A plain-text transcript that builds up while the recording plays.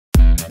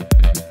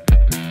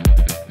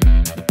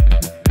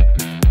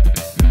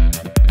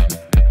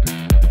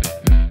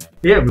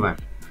Hey everyone,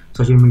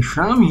 Sajin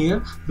Mishram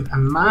here with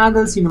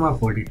another Cinema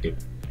 40 tip.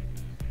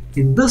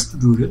 In this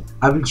tutorial,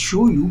 I will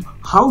show you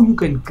how you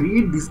can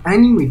create these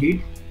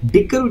animated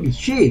decorative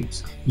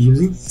shapes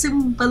using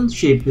simple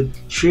shape with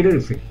shader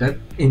effector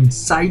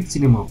inside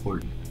Cinema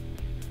 40.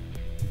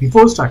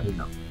 Before starting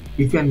now,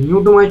 if you are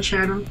new to my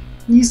channel,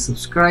 please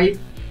subscribe,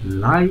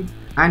 like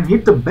and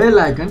hit the bell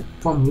icon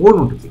for more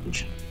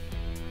notifications.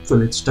 So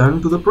let's turn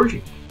to the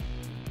project.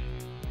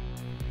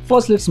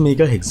 First, let's make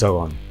a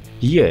hexagon.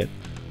 Here,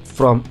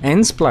 from N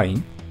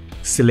spline,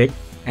 select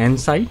N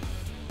side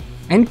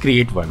and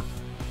create one.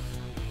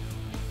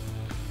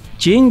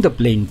 Change the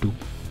plane to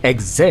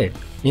XZ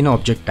in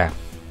Object tab.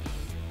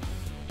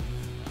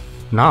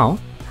 Now,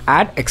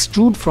 add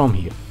Extrude from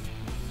here.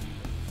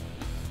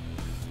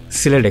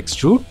 Select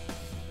Extrude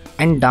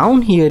and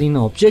down here in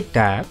Object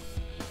tab,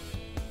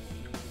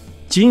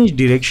 change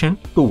direction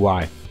to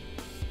Y.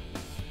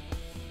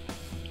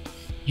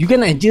 You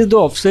can adjust the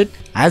offset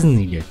as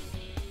needed.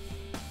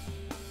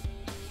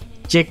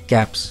 Check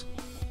caps.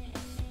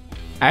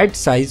 Add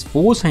size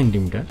 4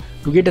 cm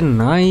to get a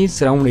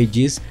nice round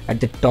edges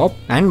at the top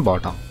and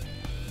bottom.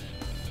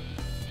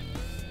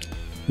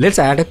 Let's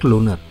add a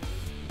cloner.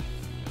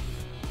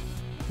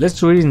 Let's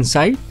throw it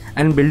inside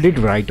and build it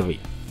right away.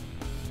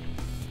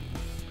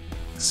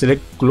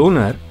 Select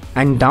cloner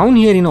and down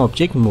here in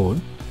object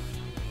mode,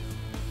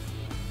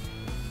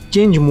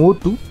 change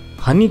mode to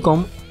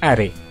Honeycomb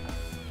Array.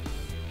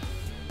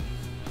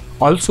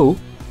 Also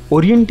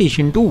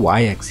orientation to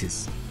Y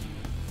axis.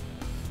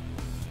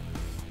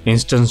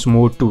 Instance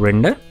mode to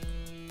render.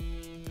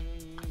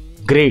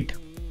 Great.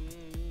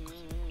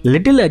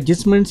 Little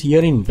adjustments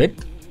here in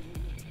width.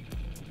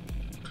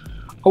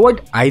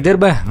 Avoid either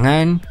by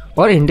hand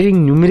or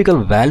entering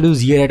numerical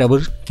values here at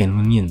our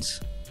convenience.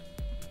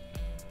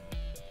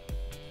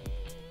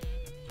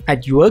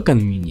 At your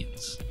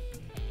convenience.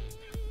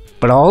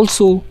 But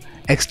also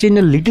extend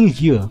a little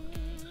here.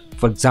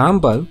 For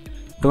example,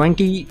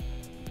 20,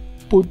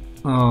 put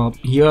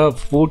here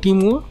 40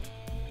 more.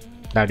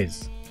 That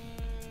is.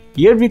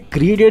 Here we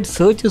created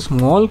such a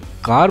small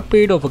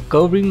carpet of a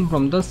covering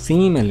from the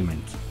same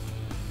elements.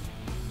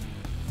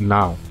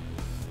 Now,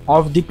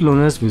 off the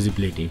cloner's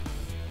visibility.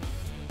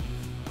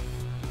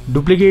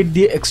 Duplicate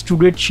the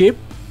extruded shape.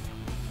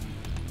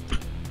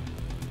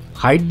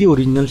 Hide the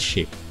original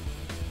shape.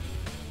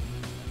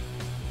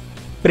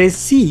 Press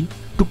C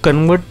to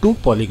convert to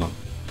polygon.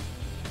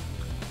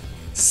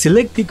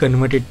 Select the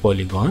converted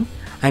polygon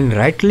and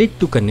right click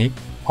to connect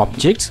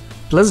objects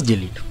plus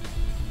delete.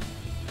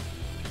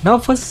 Now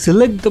first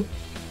select the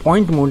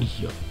point mode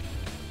here.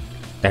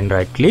 Then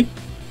right click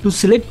to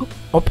select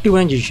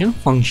optimization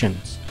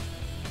functions.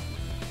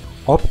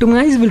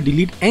 Optimize will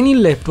delete any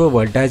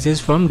leftover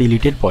vertices from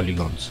deleted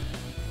polygons.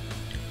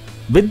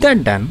 With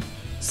that done,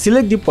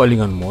 select the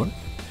polygon mode.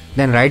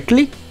 Then right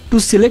click to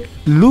select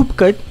loop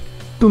cut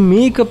to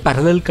make a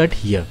parallel cut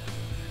here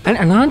and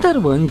another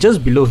one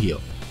just below here.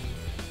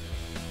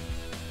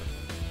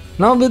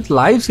 Now with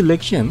live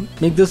selection,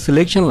 make the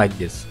selection like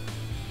this.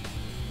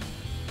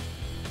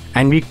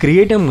 And we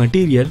create a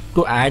material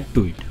to add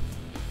to it.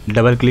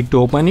 Double click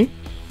to open it.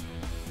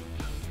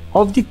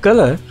 Of the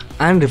color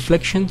and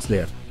reflections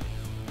layer.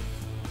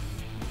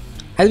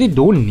 As we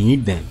don't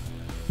need them,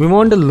 we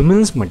want a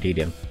luminous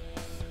material.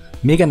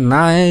 Make a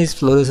nice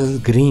fluorescence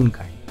green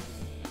kind.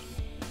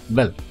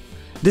 Well,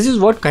 this is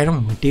what kind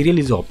of material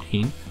is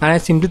obtained and I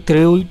simply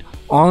throw it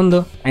on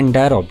the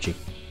entire object.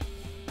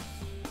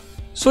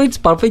 So it's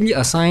perfectly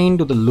assigned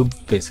to the loop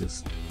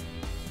faces.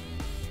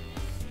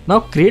 Now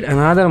create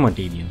another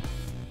material.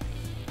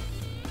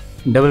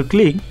 Double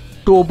click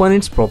to open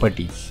its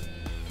properties.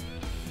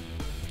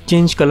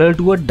 Change color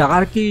to a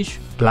darkish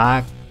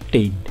black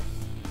tint.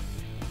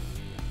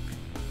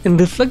 In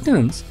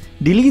reflectance,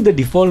 delete the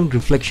default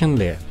reflection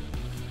layer.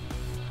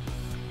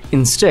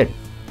 Instead,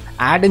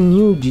 add a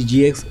new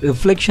GGX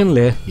reflection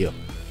layer here.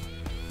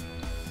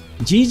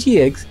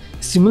 GGX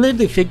simulates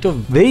the effect of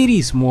very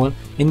small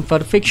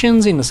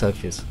imperfections in a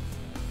surface,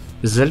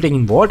 resulting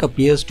in what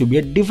appears to be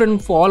a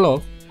different fall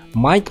of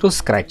micro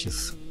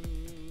scratches.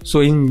 So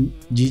in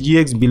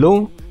GGX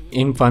below,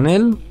 in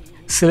funnel,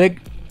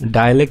 select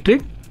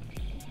dielectric.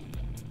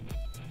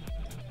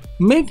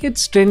 Make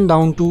its strength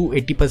down to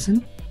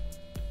 80%.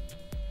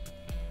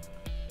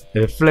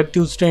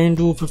 Reflective strength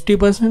to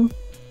 50%.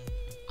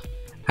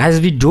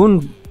 As we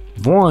don't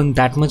want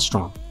that much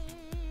strong.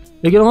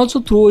 We can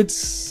also throw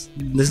this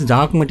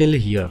dark material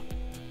here.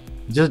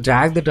 Just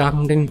drag the dark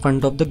material in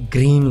front of the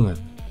green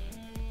one.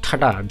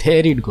 Tada,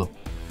 there it go.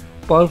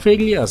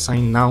 Perfectly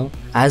assigned now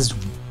as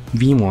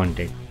we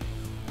wanted.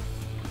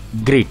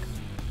 Great.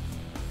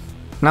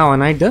 Now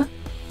unhide the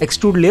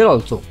extrude layer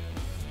also.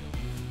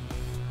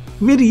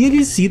 We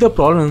really see the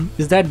problem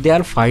is that they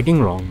are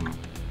fighting wrong now.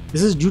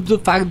 This is due to the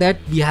fact that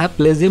we have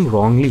placed them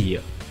wrongly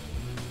here.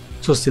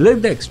 So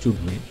select the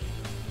extrude layer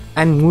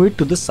and move it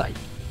to the side.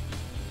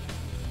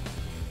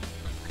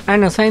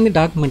 And assign the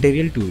dark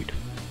material to it.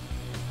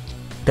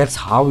 That's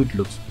how it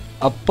looks.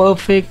 A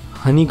perfect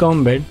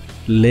honeycomb bed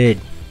laid.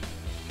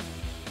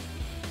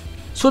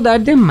 So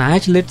that they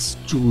match, let's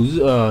choose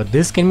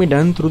this can be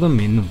done through the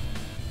menu.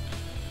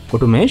 Go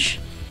to mesh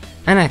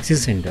and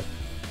axis center.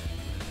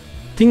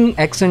 Think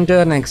X center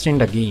and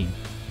extend again.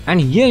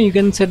 And here you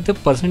can set the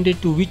percentage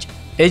to which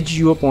edge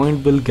your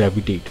point will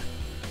gravitate.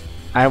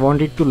 I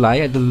want it to lie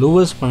at the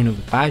lowest point of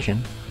the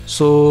passion.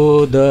 So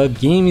the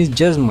game is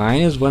just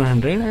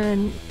 -100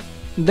 and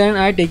then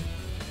I take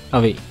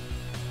away.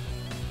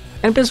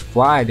 And press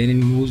Y, then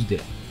it moves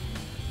there.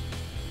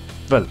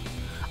 Well,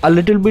 a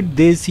little bit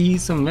they see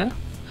somewhere.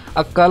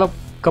 A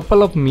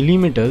couple of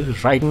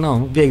millimeters right now.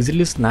 We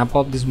exactly snap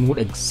off this mode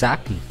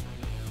exactly.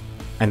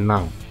 And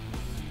now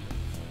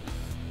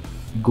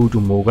go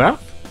to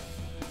Mograph.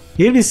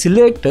 Here we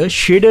select a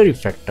shader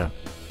effector.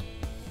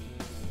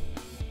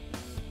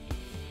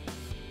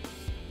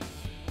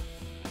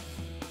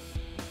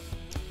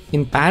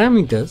 In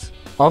parameters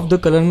of the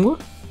color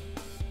mode,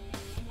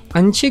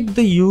 uncheck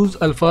the use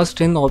alpha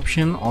strength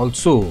option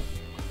also.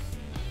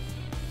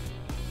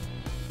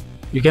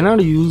 You cannot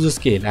use the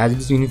scale as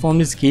it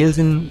uniformly scales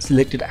in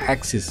selected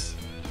axis.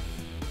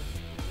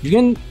 You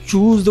can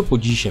choose the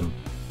position.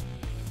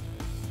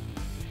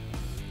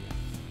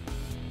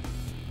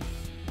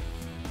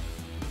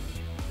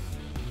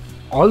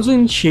 Also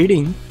in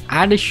shading,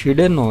 add a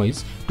shader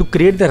noise to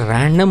create the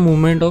random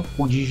movement of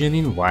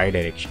position in Y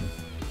direction.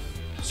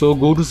 So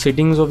go to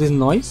settings of this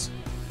noise.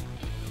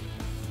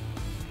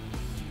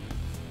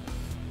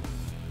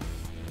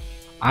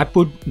 I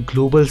put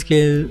global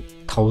scale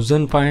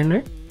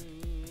 1500.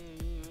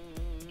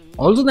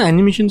 Also the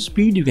animation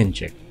speed you can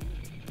check.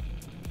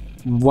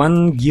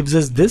 One gives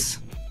us this.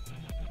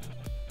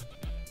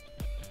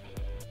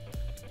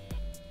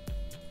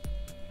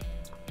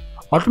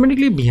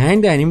 Automatically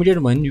behind the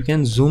animated one you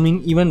can zoom in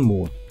even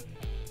more.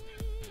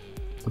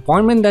 The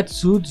point that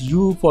suits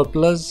you for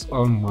plus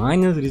or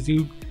minus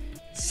received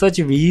such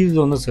waves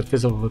on the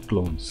surface of our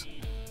clones.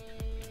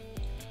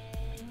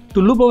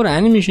 To loop our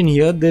animation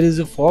here, there is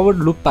a forward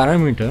loop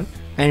parameter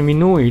and we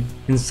know it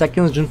in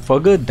seconds. Don't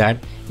forget that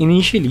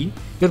initially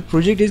your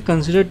project is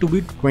considered to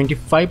be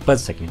 25 per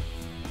second.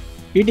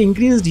 It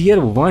increased here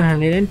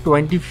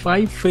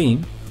 125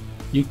 frame.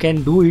 You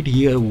can do it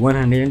here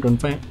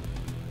 125.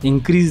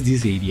 Increase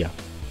this area.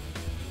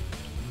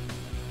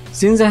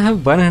 Since I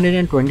have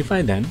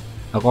 125 then,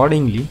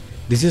 accordingly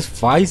this is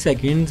 5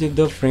 seconds if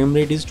the frame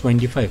rate is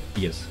 25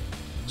 fps.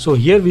 So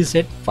here we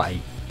set 5.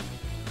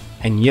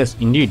 And yes,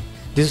 indeed,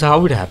 this is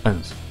how it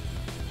happens.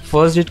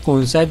 First it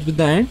coincides with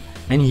the end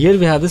and here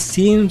we have the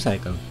same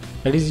cycle.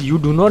 That is, you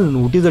do not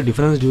notice the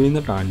difference during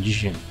the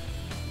transition.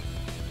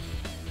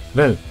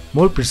 Well,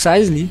 more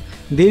precisely,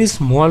 there is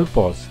small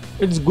pause.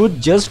 It's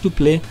good just to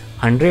play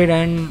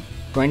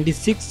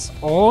 126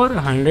 or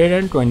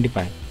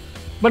 125.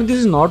 But this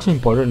is not so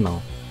important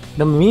now.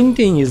 The main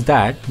thing is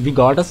that we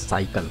got a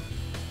cycle.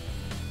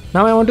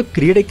 Now I want to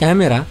create a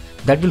camera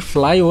that will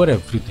fly over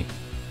everything.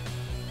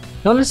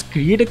 Now let's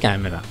create a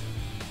camera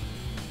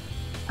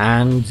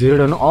and zero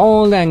down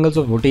all the angles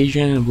of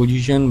rotation and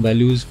position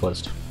values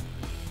first,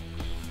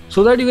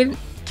 so that you can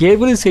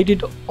carefully set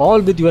it all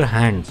with your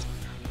hands.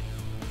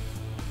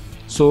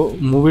 So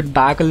move it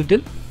back a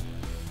little,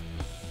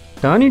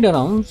 turn it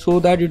around so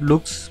that it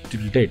looks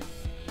tilted.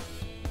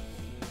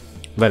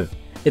 Well,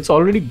 it's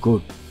already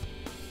good.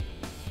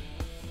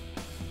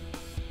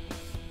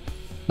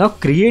 Now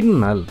create a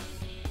null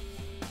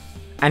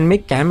and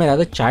make camera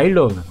the child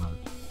of the null,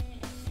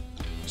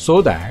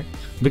 so that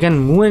we can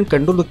move and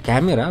control the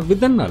camera with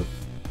the null.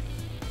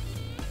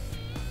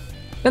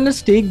 Then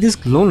let's take this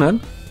cloner,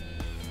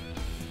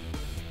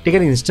 take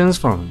an instance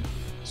from it.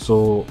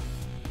 So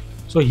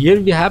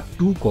here we have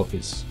 2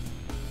 copies.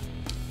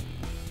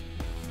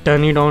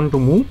 Turn it on to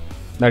move,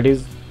 that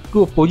is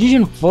to a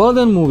position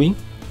further moving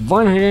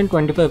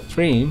 125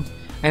 frames,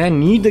 and I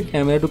need the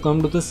camera to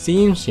come to the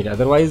same state,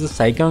 otherwise the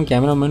Hexagon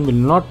cameraman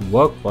will not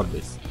work for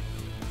this.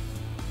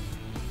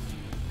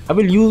 I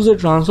will use the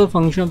transfer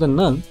function of the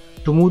null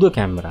to move the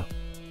camera.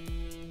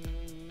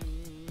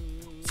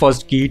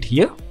 First key it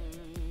here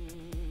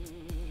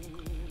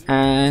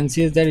and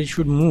says that it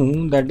should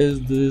move, that is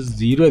this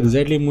 0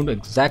 exactly moved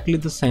exactly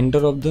the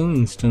center of the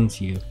instance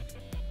here,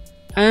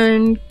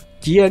 and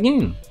key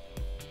again.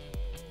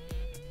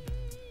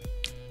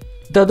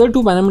 The other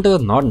 2 parameters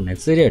are not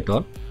necessary at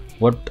all.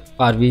 What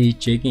are we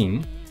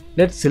checking?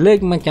 Let's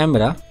select my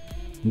camera,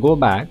 go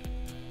back,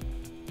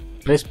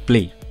 press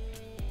play.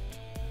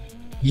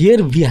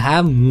 Here we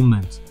have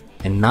movements,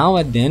 and now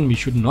at the end we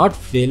should not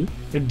feel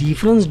the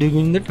difference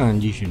during the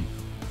transition.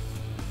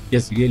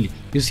 Yes, really,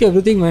 you see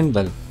everything went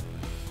well.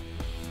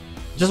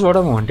 Just what I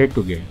wanted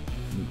to get.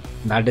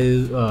 That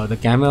is, the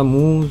camera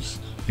moves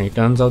and it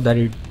turns out that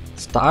it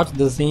starts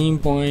the same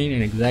point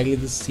and exactly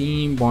the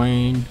same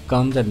point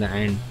comes at the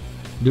end.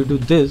 Due to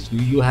this,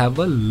 you have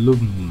a loop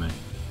movement.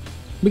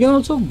 We can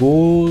also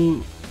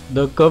go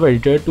the curve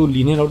editor to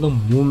linear out the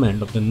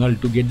movement of the null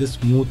to get the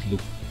smooth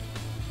loop.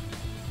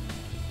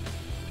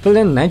 Well,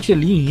 then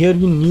naturally here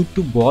we need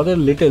to bother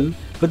little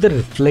with the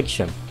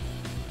reflection,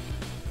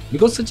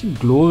 because such a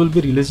glow will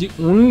be realistic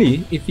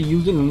only if we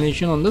use the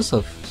illumination on the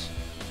surface.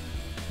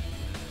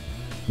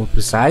 More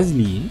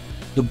precisely,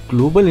 the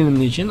global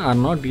illumination are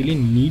not really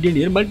needed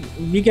here, but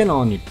we can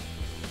on it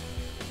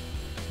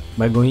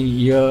by going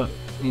here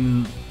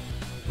in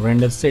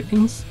render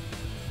settings,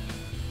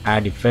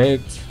 add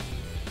effects,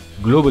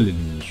 global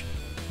illumination.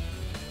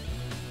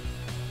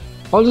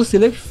 Also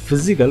select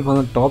physical from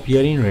the top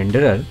here in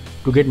renderer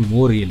to get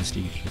more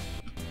realistic.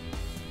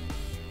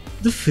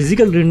 The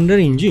physical render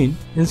engine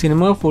in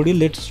Cinema 4D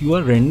lets you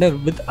render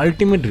with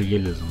ultimate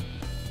realism.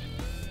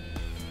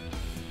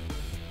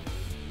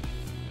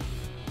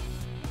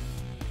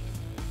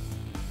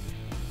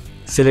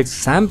 Select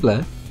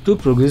sampler to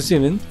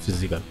progressive in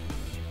physical.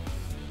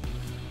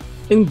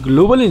 In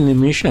global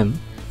illumination,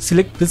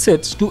 select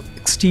presets to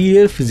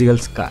exterior physical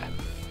sky.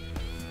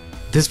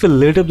 This will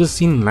light up the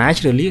scene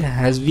naturally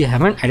as we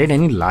haven't added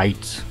any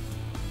lights.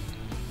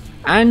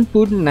 And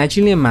put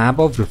naturally a map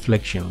of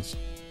reflections.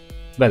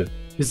 Well,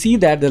 you see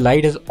that the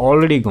light has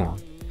already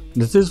gone.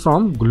 This is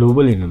from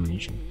global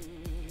illumination.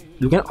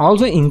 You can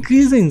also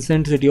increase the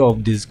intensity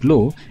of this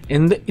glow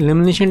in the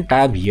illumination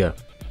tab here.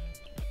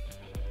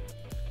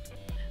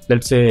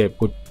 Let's say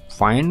put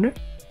 500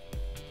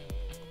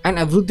 and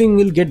everything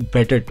will get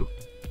better too.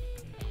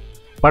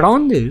 But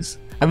on this,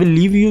 I will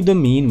leave you the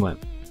main one.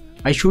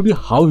 I showed you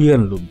how you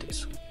can loop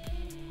this.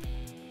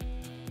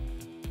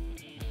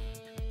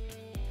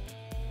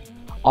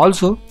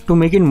 Also, to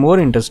make it more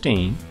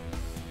interesting,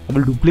 I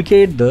will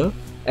duplicate the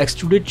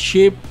extruded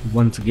shape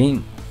once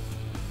again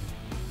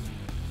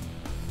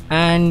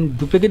and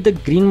duplicate the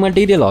green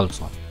material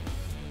also.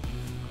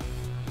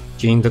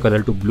 Change the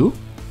color to blue.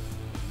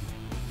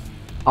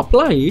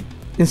 Apply it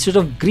instead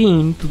of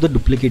green to the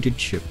duplicated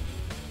shape.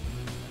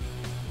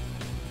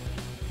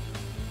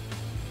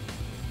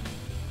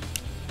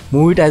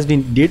 Move it as we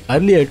did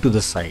earlier to the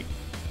side.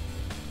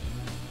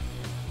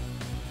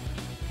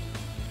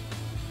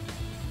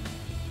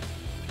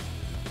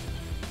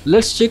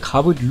 Let's check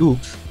how it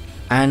looks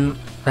and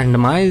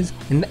randomize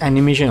in the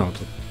animation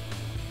also.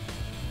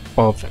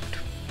 Perfect.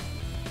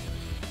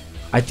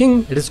 I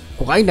think it is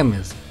quite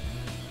amazing.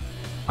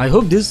 I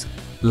hope this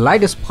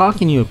light a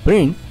spark in your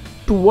brain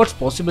to what's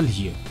possible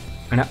here,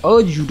 and I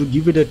urge you to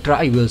give it a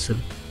try yourself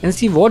and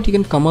see what you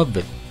can come up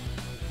with.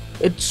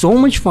 It's so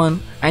much fun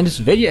and it's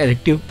very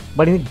addictive,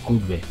 but in a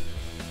good way.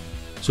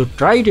 So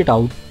try it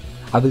out.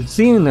 I will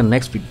see you in the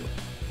next video.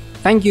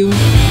 Thank you.